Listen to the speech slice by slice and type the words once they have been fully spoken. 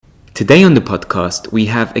Today on the podcast, we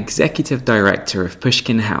have Executive Director of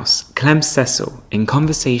Pushkin House, Clem Cecil, in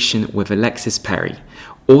conversation with Alexis Perry,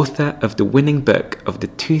 author of the winning book of the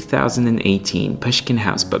 2018 Pushkin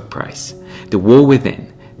House Book Prize, The War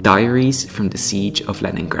Within, Diaries from the Siege of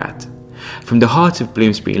Leningrad. From the heart of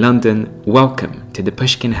Bloomsbury, London, welcome to the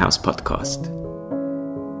Pushkin House podcast.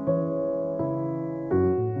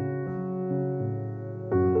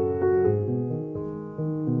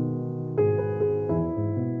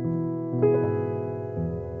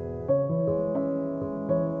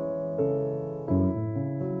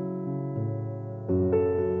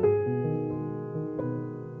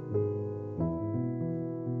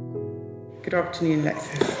 Good afternoon,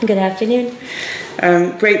 Alexis. Good afternoon.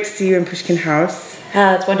 Great to see you in Pushkin House.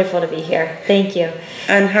 It's wonderful to be here. Thank you.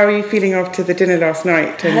 And how are you feeling after the dinner last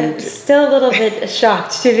night? I'm still a little bit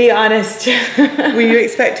shocked, to be honest. Were you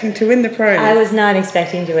expecting to win the prize? I was not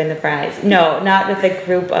expecting to win the prize. No, not with a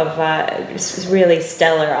group of really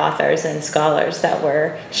stellar authors and scholars that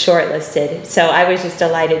were shortlisted. So I was just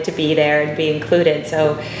delighted to be there and be included.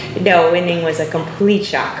 So no, winning was a complete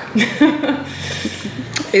shock.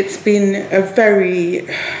 It's been a very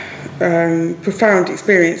profound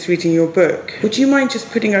experience reading your book. Would you mind just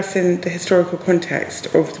putting us in the historical context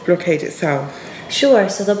of the blockade itself? Sure.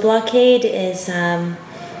 So the blockade is, and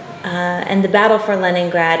the battle for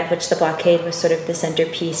Leningrad, of which the blockade was sort of the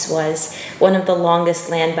centerpiece, was one of the longest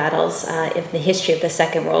land battles in the history of the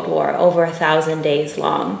Second World War, over 1,000 days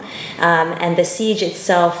long. And the siege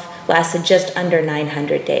itself lasted just under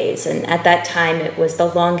 900 days, and at that time it was the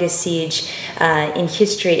longest siege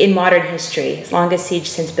in modern history, longest siege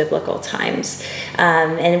since biblical times.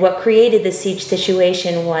 And what created the siege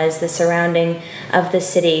situation was the surrounding of the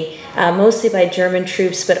city, mostly by German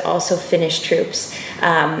troops, but also Finnish troops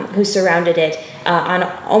who surrounded it on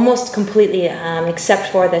almost completely,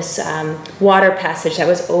 except for this water passage that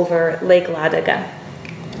was over Lake Ladoga.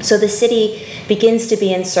 So the city begins to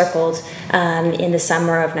be encircled in the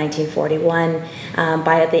summer of 1941.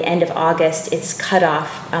 By the end of August, it's cut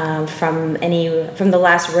off from the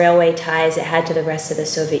last railway ties it had to the rest of the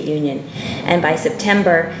Soviet Union. And by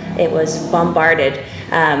September, it was bombarded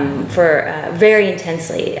very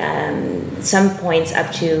intensely, some points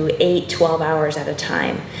up to 8-12 hours at a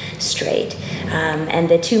time straight. And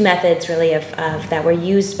the two methods really that were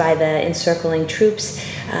used by the encircling troops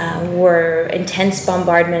were intense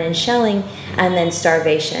bombardment and shelling, and then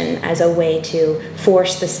starvation as a way to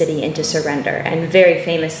force the city into surrender. And very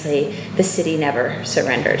famously, the city never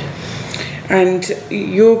surrendered. And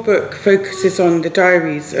your book focuses on the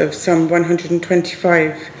diaries of some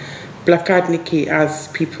 125 blokadniki, as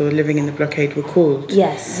people living in the blockade were called.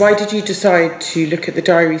 Yes. Why did you decide to look at the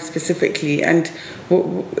diaries specifically? And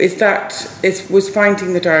was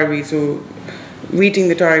finding the diaries or reading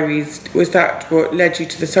the diaries, was that what led you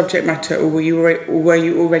to the subject matter, or were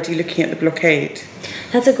you already looking at the blockade?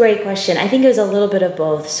 That's a great question. I think it was a little bit of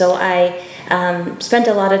both. So I spent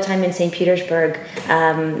a lot of time in St. Petersburg.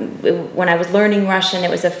 When I was learning Russian, it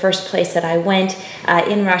was the first place that I went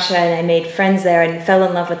in Russia, and I made friends there and fell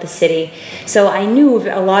in love with the city. So I knew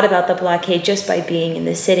a lot about the blockade just by being in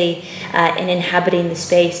the city and inhabiting the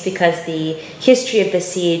space, because the history of the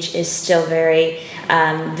siege is still very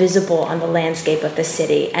visible on the landscape of the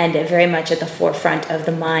city and very much at the forefront of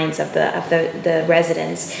the minds of the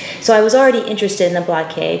residents. So I was already interested in the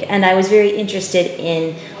blockade, and I was very interested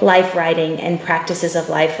in life writing and practices of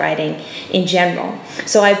life writing in general.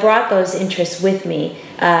 So I brought those interests with me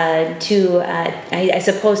I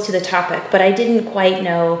suppose to the topic, but I didn't quite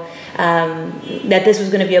know that this was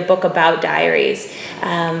going to be a book about diaries.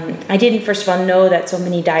 I didn't, first of all, know that so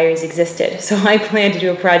many diaries existed. So I planned to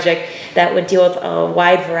do a project that would deal with a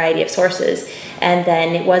wide variety of sources. And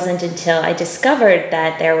then it wasn't until I discovered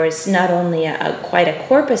that there was not only quite a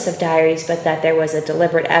corpus of diaries, but that there was a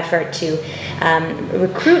deliberate effort to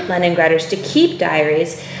recruit Leningraders to keep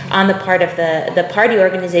diaries on the part of the party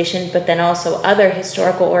organization, but then also other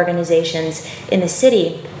historical organizations in the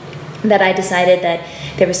city, that I decided that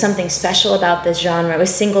there was something special about this genre. It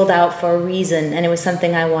was singled out for a reason, and it was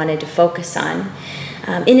something I wanted to focus on.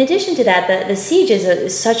 In addition to that, the siege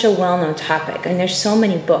is such a well-known topic, and there's so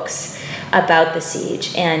many books about the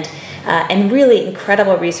siege, and really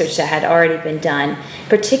incredible research that had already been done,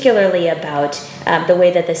 particularly about the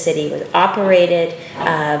way that the city was operated,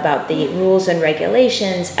 about the rules and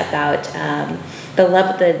regulations, about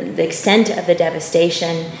the extent of the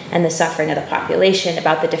devastation and the suffering of the population,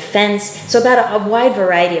 about the defense, so about a wide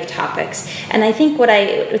variety of topics. And I think what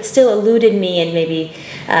still eluded me, and maybe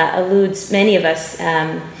eludes many of us,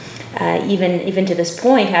 even to this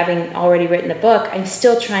point, having already written the book, I'm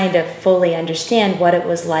still trying to fully understand what it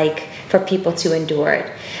was like for people to endure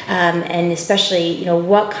it, and especially,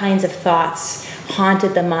 what kinds of thoughts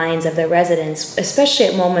haunted the minds of the residents, especially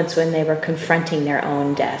at moments when they were confronting their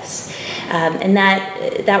own deaths. And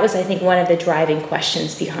that was, I think, one of the driving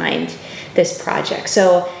questions behind this project.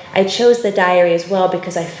 So I chose the diary as well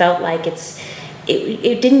because I felt like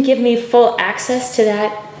it didn't give me full access to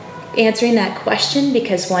that, answering that question,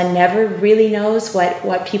 because one never really knows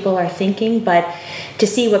what people are thinking, but to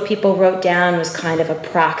see what people wrote down was kind of a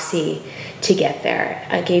proxy to get there.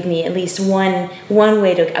 It gave me at least one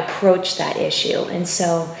way to approach that issue. And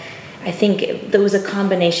so I think there was a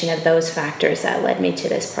combination of those factors that led me to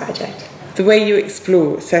this project. The way you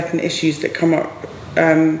explore certain issues that come up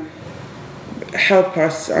help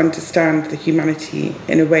us understand the humanity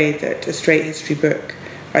in a way that a straight history book,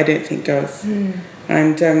 I don't think, does.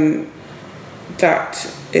 And that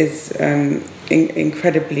is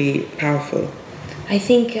incredibly powerful. I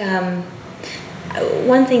think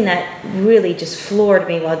one thing that really just floored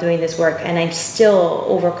me while doing this work, and I'm still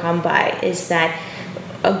overcome by, is that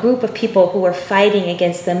a group of people who were fighting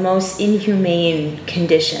against the most inhumane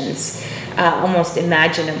conditions almost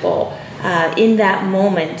imaginable, in that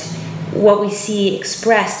moment, what we see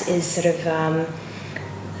expressed is sort of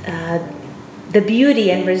the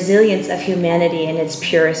beauty and resilience of humanity in its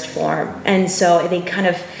purest form. And so they kind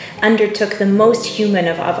of undertook the most human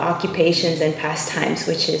of occupations and pastimes,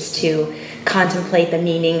 which is to contemplate the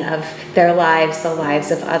meaning of their lives, the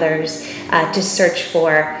lives of others, to search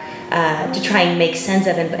for, to try and make sense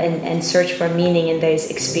of and search for meaning in those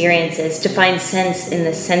experiences, to find sense in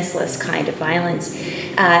the senseless kind of violence,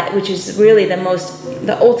 which is really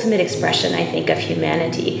the ultimate expression, I think, of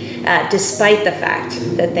humanity, despite the fact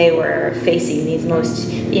that they were facing these most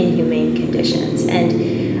inhumane conditions.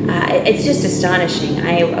 And it's just astonishing.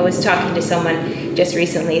 I was talking to someone just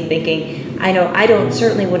recently thinking, I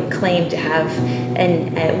certainly wouldn't claim to have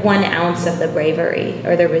 1 ounce of the bravery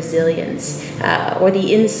or the resilience or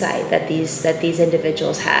the insight that these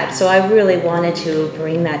individuals had. So I really wanted to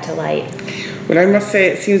bring that to light. Well, I must say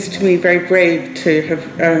it seems to me very brave to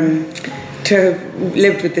have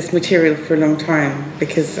lived with this material for a long time,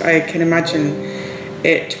 because I can imagine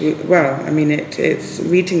it. Well, I mean, it's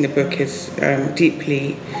reading the book is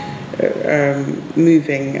deeply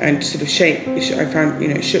moving and sort of I found,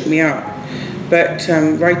 it shook me up. But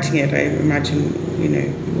writing it, I imagine,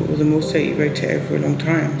 all the more so you wrote it over a long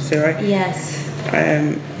time. So yes.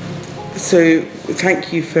 So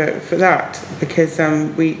thank you for that, because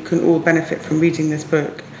we can all benefit from reading this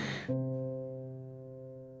book.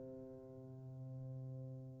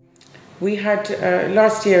 We had,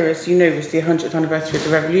 last year, as you know, was the 100th anniversary of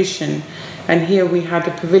the revolution, and here we had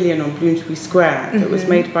a pavilion on Bloomsbury Square that was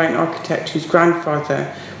made by an architect whose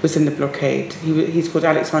grandfather was in the blockade. He's called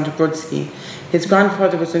Alexander Brodsky. His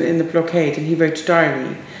grandfather was in the blockade, and he wrote a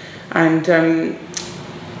diary. And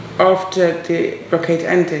after the blockade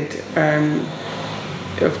ended,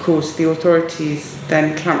 of course, the authorities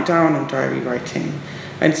then clamped down on diary writing.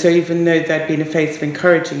 And so even though there'd been a phase of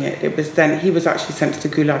encouraging it, he was actually sent to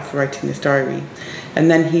the Gulag for writing this diary.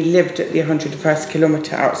 And then he lived at the 101st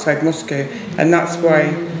kilometre outside Moscow, and that's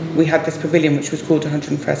why we had this pavilion, which was called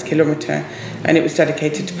 101st kilometre, and it was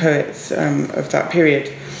dedicated to poets of that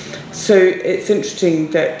period. So it's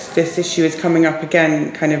interesting that this issue is coming up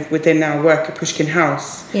again, kind of within our work at Pushkin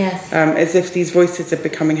House. Yes. As if these voices are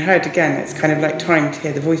becoming heard again. It's kind of like time to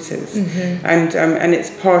hear the voices. And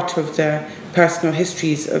it's part of the personal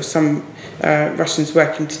histories of some Russians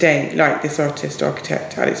working today, like this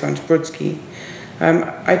architect, Alexander Brodsky.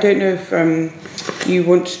 I don't know if you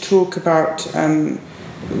want to talk about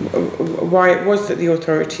why it was that the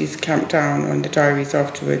authorities clamped down on the diaries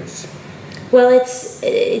afterwards. Well,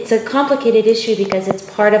 it's a complicated issue because it's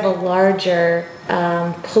part of a larger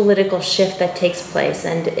political shift that takes place,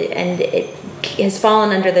 and it has fallen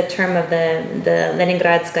under the term of the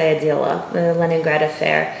Leningradskaya Delo, the Leningrad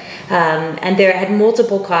affair. And there had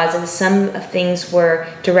multiple causes. Some of things were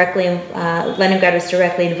Leningrad was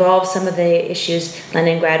directly involved. Some of the issues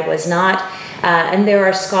Leningrad was not. And there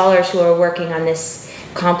are scholars who are working on this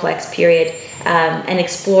complex period and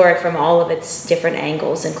explore it from all of its different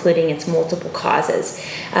angles, including its multiple causes.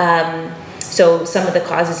 So some of the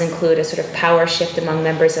causes include a sort of power shift among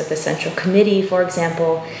members of the Central Committee, for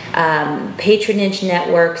example, patronage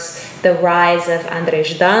networks, the rise of Andrei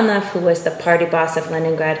Zhdanov, who was the party boss of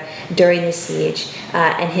Leningrad during the siege,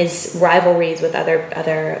 and his rivalries with other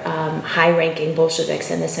high-ranking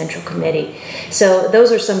Bolsheviks in the Central Committee. So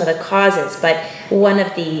those are some of the causes, but one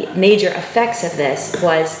of the major effects of this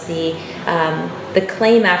was the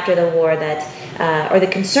claim after the war that or the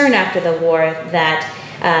concern after the war that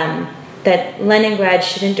Leningrad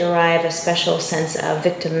shouldn't derive a special sense of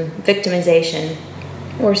victimization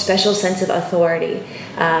or special sense of authority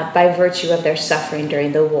by virtue of their suffering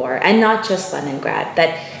during the war. And not just Leningrad,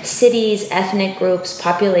 that cities, ethnic groups,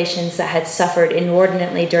 populations that had suffered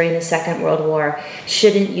inordinately during the Second World War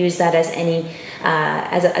shouldn't use that as any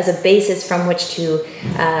as a basis from which to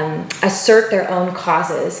assert their own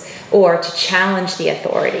causes or to challenge the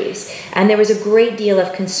authorities. And there was a great deal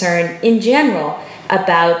of concern in general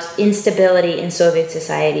about instability in Soviet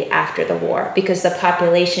society after the war, because the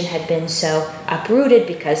population had been so uprooted,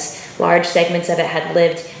 because large segments of it had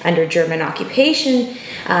lived under German occupation,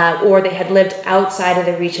 or they had lived outside of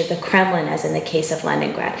the reach of the Kremlin, as in the case of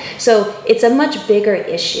Leningrad. So it's a much bigger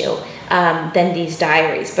issue than these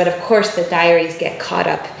diaries. But of course, the diaries get caught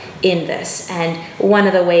up in this. And one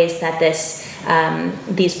of the ways that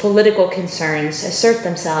these political concerns assert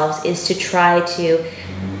themselves is to try to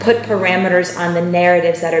put parameters on the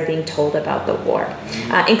narratives that are being told about the war,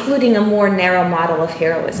 including a more narrow model of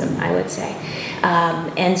heroism, I would say.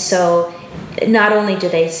 And so not only do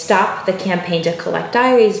they stop the campaign to collect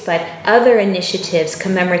diaries, but other initiatives,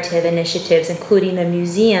 commemorative initiatives, including the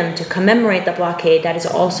museum to commemorate the blockade, that is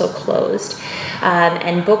also closed,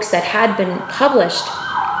 and books that had been published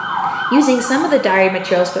using some of the diary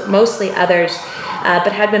materials, but mostly others,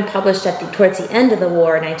 but had been published towards the end of the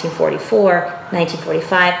war, 1944,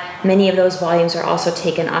 1945. Many of those volumes are also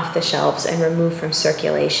taken off the shelves and removed from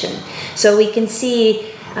circulation. So we can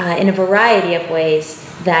see in a variety of ways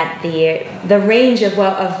that the range of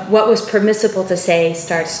what was permissible to say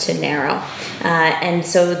starts to narrow. And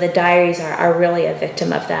so the diaries are really a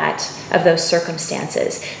victim of that, of those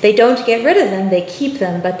circumstances. They don't get rid of them, they keep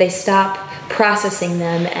them, but they stop processing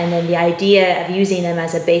them, and then the idea of using them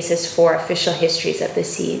as a basis for official histories of the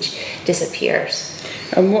siege disappears.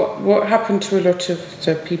 And what happened to a lot of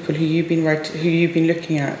the people who you've been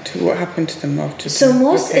looking at? What happened to them after? So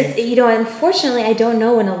unfortunately, I don't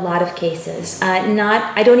know in a lot of cases.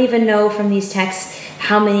 I don't even know from these texts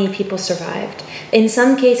how many people survived. In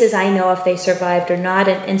some cases, I know if they survived or not,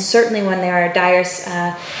 and certainly when there are diaries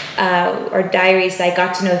I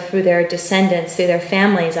got to know through their descendants, through their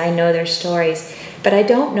families, I know their stories. But I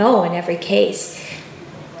don't know in every case.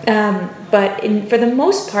 But for the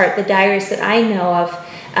most part, the diaries that I know of,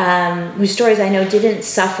 whose stories I know didn't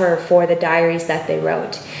suffer for the diaries that they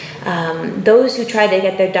wrote. Those who tried to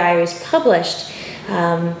get their diaries published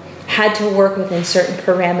had to work within certain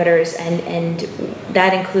parameters, and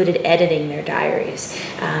that included editing their diaries.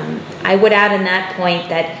 I would add in that point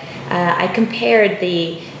that I compared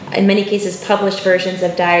in many cases, published versions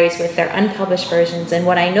of diaries with their unpublished versions. And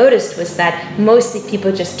what I noticed was that mostly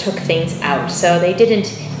people just took things out. So they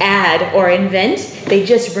didn't add or invent, they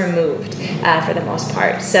just removed for the most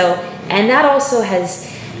part. And that also has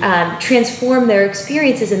transformed their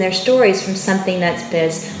experiences and their stories from something that's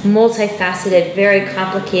multifaceted, very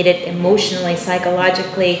complicated, emotionally,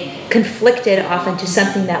 psychologically conflicted often, to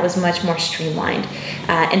something that was much more streamlined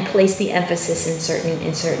and placed the emphasis in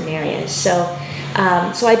certain areas. So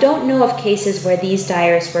I don't know of cases where these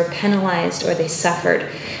diarists were penalized or they suffered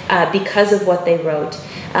because of what they wrote.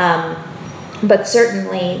 But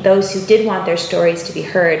certainly those who did want their stories to be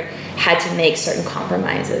heard had to make certain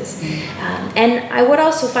compromises. And I would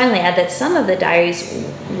also finally add that some of the diaries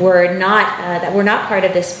that were not part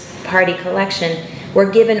of this party collection were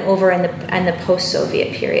given over in the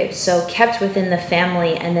post-Soviet period, so kept within the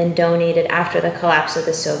family and then donated after the collapse of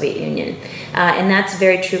the Soviet Union. And that's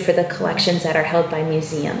very true for the collections that are held by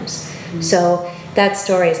museums. So that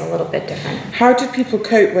story is a little bit different. How did people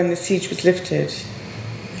cope when the siege was lifted?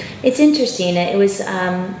 It's interesting. It was,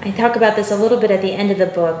 I talk about this a little bit at the end of the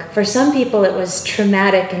book. For some people, it was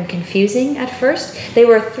traumatic and confusing at first. They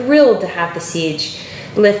were thrilled to have the siege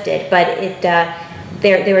lifted, but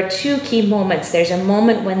there are two key moments. There's a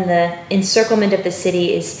moment when the encirclement of the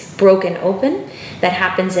city is broken open. That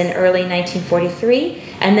happens in early 1943.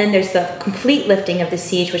 And then there's the complete lifting of the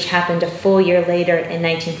siege, which happened a full year later in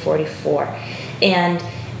 1944. And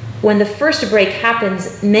when the first break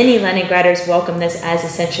happens, many Leningraders welcome this as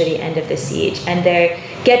essentially the end of the siege. And they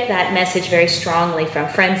get that message very strongly from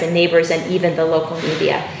friends and neighbors and even the local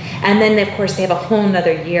media. And then, of course, they have a whole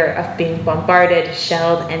nother year of being bombarded,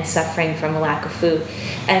 shelled, and suffering from a lack of food.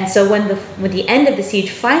 And so when the end of the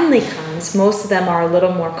siege finally comes, most of them are a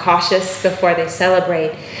little more cautious before they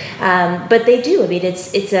celebrate. But they do. I mean,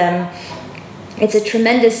 it's a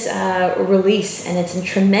tremendous release, and it's a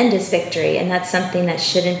tremendous victory. And that's something that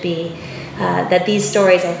shouldn't be, that these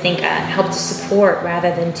stories, I think, help to support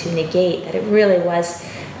rather than to negate, that it really was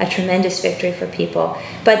a tremendous victory for people.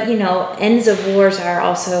 But, ends of wars are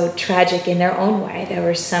also tragic in their own way. There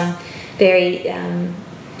were some very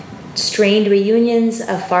strained reunions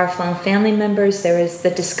of far-flung family members. There was the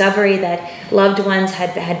discovery that loved ones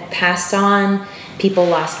had passed on. People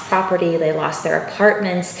lost property, they lost their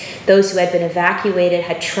apartments. Those who had been evacuated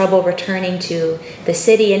had trouble returning to the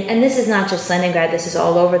city. And this is not just Leningrad, this is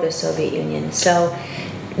all over the Soviet Union. So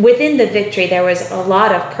within the victory, there was a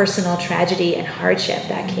lot of personal tragedy and hardship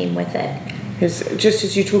that came with it. Yes, just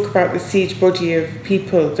as you talk about the siege body of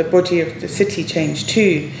people, the body of the city changed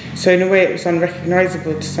too. So in a way it was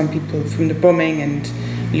unrecognisable to some people from the bombing and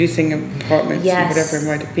losing apartments and whatever it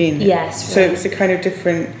might have been. Yes. So it was a kind of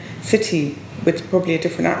different city with probably a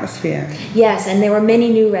different atmosphere. Yes, and there were many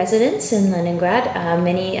new residents in Leningrad.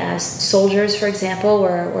 Many soldiers, for example,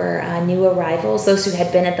 were new arrivals. Those who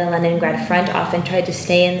had been at the Leningrad front often tried to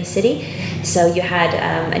stay in the city. So you had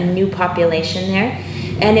a new population there.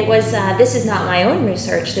 And it was, this is not my own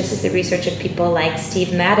research, this is the research of people like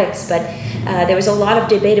Steve Maddox, but there was a lot of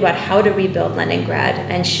debate about how to rebuild Leningrad,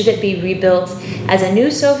 and should it be rebuilt as a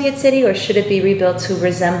new Soviet city, or should it be rebuilt to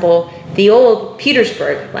resemble the old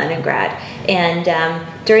Petersburg Leningrad? And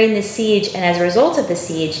during the siege, and as a result of the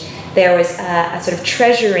siege, there was a sort of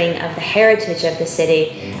treasuring of the heritage of the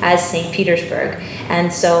city as St. Petersburg.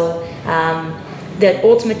 And so the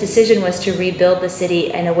ultimate decision was to rebuild the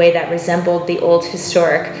city in a way that resembled the old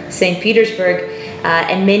historic St. Petersburg,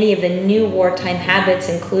 and many of the new wartime habits,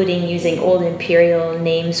 including using old imperial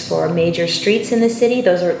names for major streets in the city,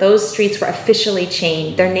 those streets were officially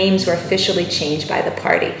changed. Their names were officially changed by the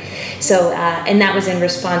party. So, and that was in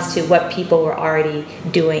response to what people were already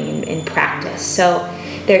doing in practice. So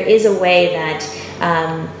there is a way that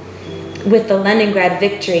with the Leningrad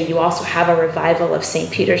victory, you also have a revival of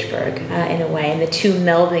St. Petersburg in a way, and the two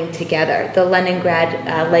melding together, the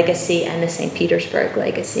Leningrad legacy and the St. Petersburg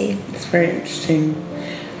legacy. It's very interesting.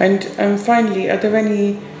 And finally, are there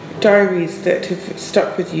any diaries that have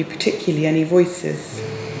stuck with you, particularly any voices?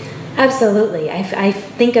 Absolutely. I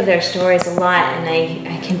think of their stories a lot, and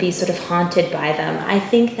I can be sort of haunted by them. I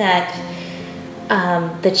think that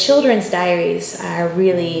the children's diaries are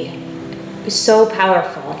really so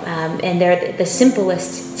powerful, and they're the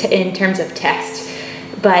simplest in terms of text,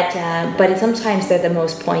 but sometimes they're the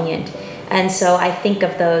most poignant, and so I think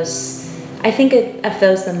of those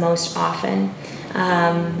the most often,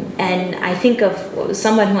 and I think of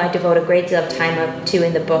someone who I devote a great deal of time up to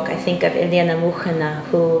in the book. I think of Elena Mukhina,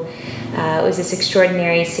 who was this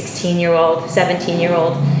extraordinary 16-year-old,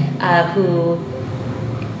 17-year-old who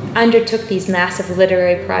undertook these massive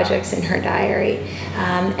literary projects in her diary.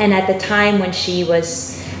 And at the time when she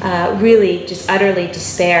was really just utterly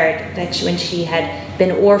despaired, when she had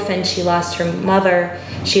been orphaned, she lost her mother,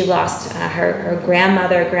 she lost her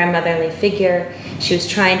grandmotherly figure, she was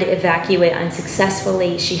trying to evacuate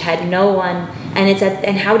unsuccessfully, she had no one,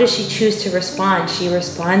 and how does she choose to respond? She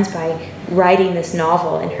responds by writing this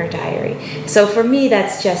novel in her diary. So for me,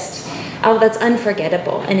 that's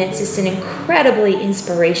unforgettable, and it's just an incredibly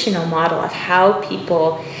inspirational model of how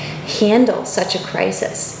people handle such a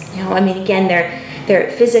crisis. Again,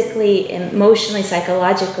 they're physically, emotionally,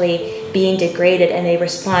 psychologically being degraded, and they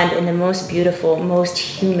respond in the most beautiful, most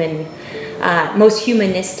humanistic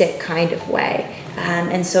kind of way.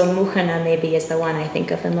 And so Mukhina maybe is the one I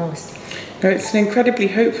think of the most. No, it's an incredibly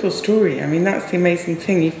hopeful story. That's the amazing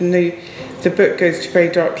thing, even though the book goes to very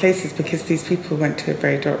dark places because these people went to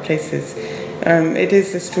very dark places. It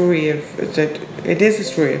is a story of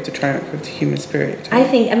the triumph of the human spirit. I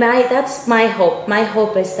think, that's my hope. My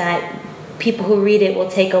hope is that people who read it will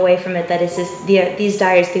take away from it that these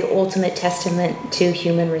diaries the ultimate testament to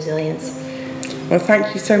human resilience. Well,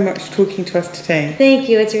 thank you so much for talking to us today. Thank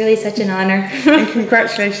you. It's really such an honor. And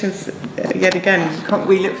congratulations yet again.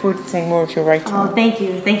 We look forward to seeing more of your writing. Oh, thank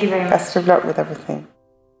you. Thank you very much. Best of luck with everything.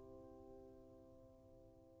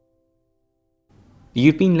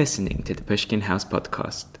 You've been listening to the Pushkin House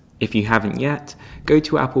podcast. If you haven't yet, go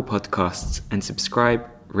to Apple Podcasts and subscribe,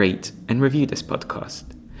 rate, and review this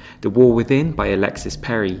podcast. The War Within by Alexis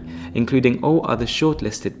Perry, including all other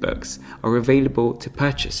shortlisted books, are available to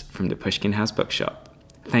purchase from the Pushkin House bookshop.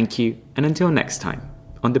 Thank you, and until next time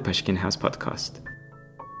on the Pushkin House podcast.